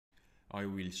I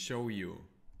will show you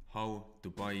how to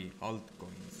buy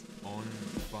altcoins on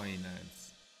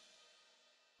Binance.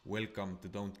 Welcome to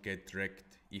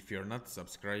dontgetrekt. If you're not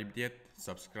subscribed yet,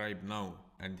 subscribe now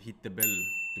and hit the bell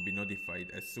to be notified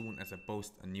as soon as I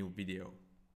post a new video.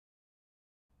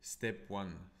 Step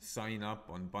 1. Sign up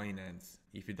on Binance.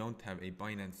 If you don't have a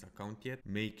Binance account yet,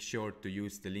 make sure to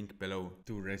use the link below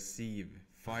to receive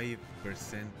 5%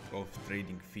 of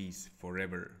trading fees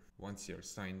forever. Once you're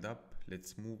signed up,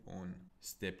 let's move on.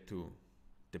 Step 2.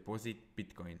 Deposit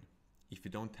Bitcoin. If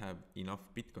you don't have enough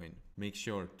Bitcoin, make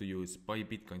sure to use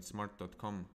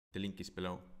buybitcoinsmart.com. The link is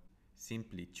below.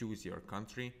 Simply choose your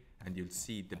country and you'll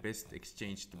see the best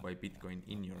exchange to buy Bitcoin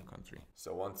in your country.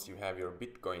 So once you have your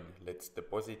Bitcoin, let's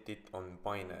deposit it on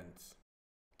Binance.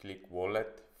 Click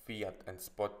Wallet, Fiat and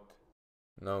Spot.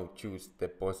 Now choose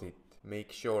Deposit.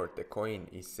 Make sure the coin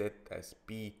is set as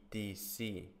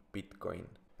BTC, Bitcoin,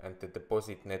 and the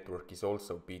deposit network is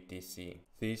also BTC.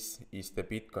 This is the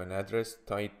Bitcoin address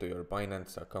tied to your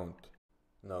Binance account.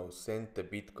 Now send the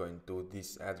Bitcoin to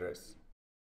this address.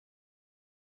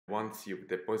 Once you've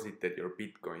deposited your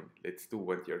Bitcoin, let's do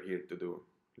what you're here to do.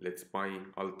 Let's buy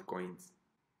altcoins.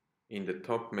 In the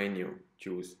top menu,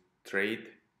 choose Trade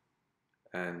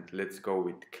and let's go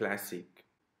with Classic.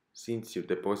 Since you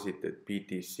deposited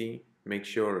BTC, make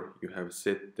sure you have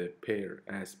set the pair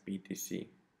as BTC.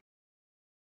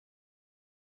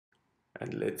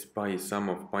 And let's buy some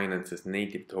of Binance's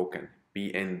native token,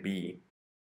 BNB.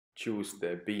 Choose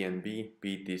the BNB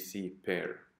BTC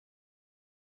pair.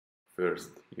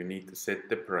 First, you need to set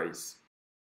the price.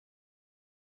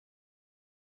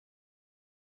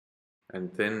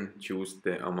 And then choose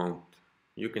the amount.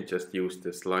 You can just use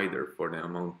the slider for the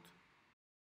amount.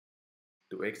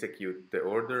 To execute the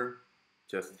order,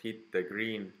 just hit the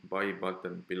green buy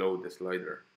button below the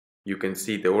slider. You can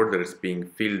see the orders being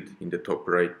filled in the top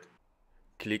right.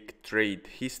 Click Trade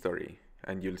History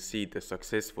and you'll see the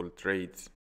successful trades.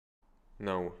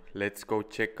 Now let's go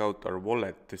check out our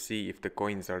wallet to see if the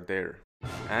coins are there.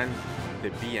 And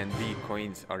the BNB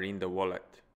coins are in the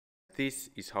wallet. This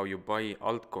is how you buy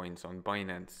altcoins on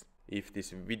Binance. If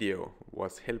this video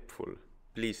was helpful,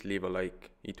 please leave a like.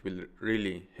 It will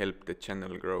really help the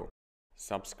channel grow.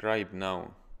 Subscribe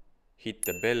now. Hit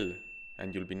the bell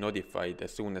and you'll be notified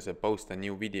as soon as I post a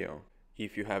new video.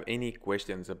 If you have any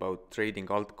questions about trading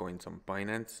altcoins on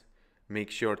Binance, make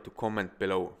sure to comment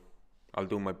below. I'll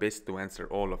do my best to answer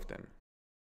all of them.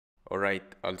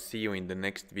 Alright, I'll see you in the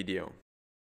next video.